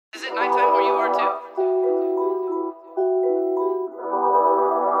Is it nighttime where you are too?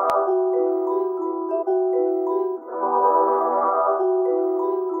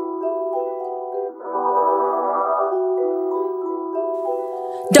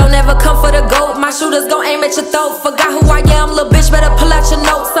 Don't ever come for the goat, my shooters gon' aim at your throat. Forgot who I am, little bitch, better pull out your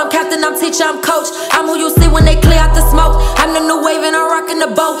notes. I'm captain, I'm teacher, I'm coach. I'm who you see when they clear out the smoke. I'm the new wave and I'm rocking the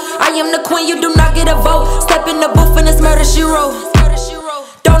boat. I am the queen, you do not get a vote. Step in the booth and it's murder she wrote.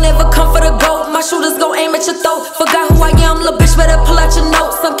 Don't ever come for the goat, my shooters gon' aim at your throat. Forgot who I am, little bitch, better pull out your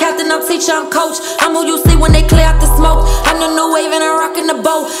notes. I'm captain, I'm teacher, I'm coach. I'm who you see when they clear out the smoke. I'm the new wave and I'm rocking the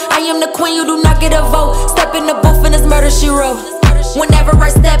boat. I am the queen, you do not get a vote. Step in the booth and it's murder she wrote. Whenever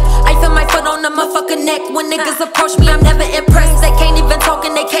I step, I feel my foot on the motherfucking neck. When niggas approach me, I'm never impressed. They can't even talk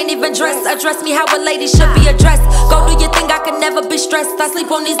and they can't even dress. Address me how a lady should be addressed. Go do your thing, I can never be stressed. I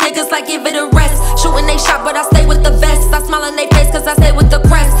sleep on these niggas like give it a rest. Shooting they shot, but I stay with the best. I smile on they face cause I stay with the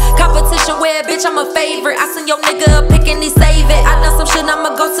crest. Competition where, bitch, I'm a favorite. I send your nigga a pick and he save it. I done some shit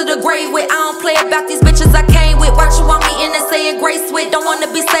I'ma go to the grave with. I don't play about these bitches I came with. Watch you on me in and saying grace with. Don't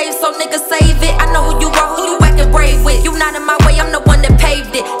wanna be saved, so nigga save it. I know who you are, who you acting brave with. You not in my way, I'm the one that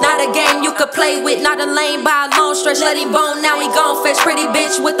paved it. Not a game you could play with. Not a lane by a long stretch. Let him bone, now he gon' fetch. Pretty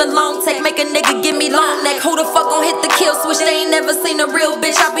bitch with a long take. Make a nigga give me long neck. Who the fuck gon' hit the kill switch? They ain't never seen a real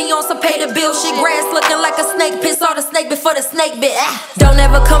bitch. I be on some pay the bill shit. Grass looking like a snake. Piss all the snake before the snake bit. Don't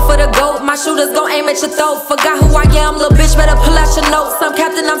ever come for the goat. My shooters gon' aim at your throat. Forgot who I am, little bitch, better pull out your notes. I'm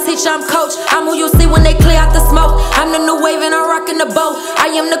captain, I'm teacher, I'm coach. I'm who you see when they clear out the smoke. I'm the new wave and I'm rocking the boat. I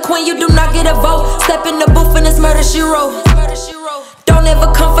am the queen, you do not get a vote. Step in the booth and it's murder she wrote. Don't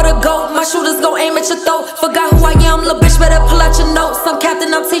ever come for the goat, my shooters gon' aim at your throat. Forgot who I am, little bitch, better pull out your notes. I'm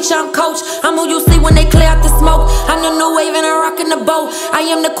captain, I'm teacher, I'm coach. I'm who you see when they clear out the smoke. I'm the new wave and I'm rocking the boat. I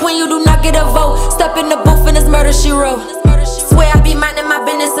am the queen, you do not get a vote. Step in the booth and it's murder she wrote. Swear I be minding my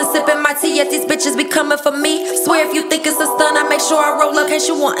business and sipping my tea, yet these bitches be coming for me. Swear if you think it's a stun, I make sure I roll up, case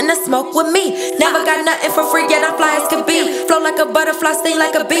you wantin' to smoke with me. Never got nothing for free, yet I fly as can be. Flow like a butterfly, sting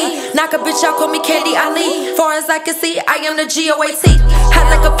like a bee. Knock a bitch out, call me Candy Ali. Far as I can see, I am the GOAT. Hot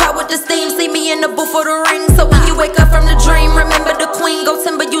like a pot with the steam, see me in the booth for the ring. So when you wake up from the dream, remember the queen. Go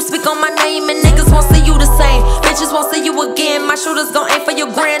timber, you speak on my name, and niggas won't see you the same. Bitches won't see you again, my shooters gon' aim for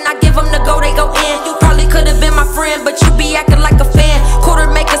your grand. I give them the go, they go in. You probably could've been my friend, but you be acting like a fan.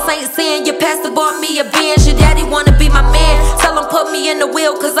 Quarter makers ain't sin, your pastor bought me a Benz. Your daddy wanna be my man, tell him put me in the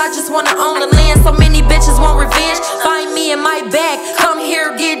wheel, cause I just wanna own the land. So many bitches want revenge, find me in my bag. Come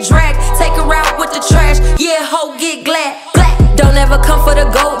here, get dragged, take her out with the trash. Yeah, ho, get glad. Don't ever come for the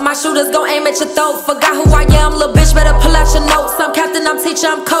goat, my shooters gon' aim at your throat. Forgot who I am, little bitch, better pull out your notes. I'm captain, I'm teacher,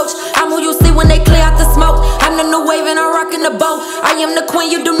 I'm coach. I'm who you see when they clear out the smoke. I'm the new wave and I'm rocking the boat. I am the queen,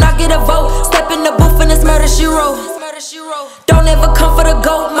 you do not get a vote. Step in the booth and it's murder she wrote. Don't ever come for the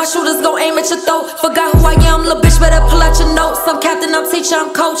goat, my shooters gon' aim at your throat. Forgot who I am, little bitch, better pull out your notes. I'm captain, I'm teacher,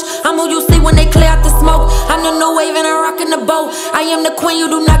 I'm coach. I'm who you see when they clear out the smoke. I'm the new wave and I'm rocking the boat. I am the queen,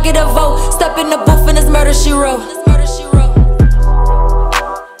 you do not get a vote. Step in the booth and it's murder she wrote.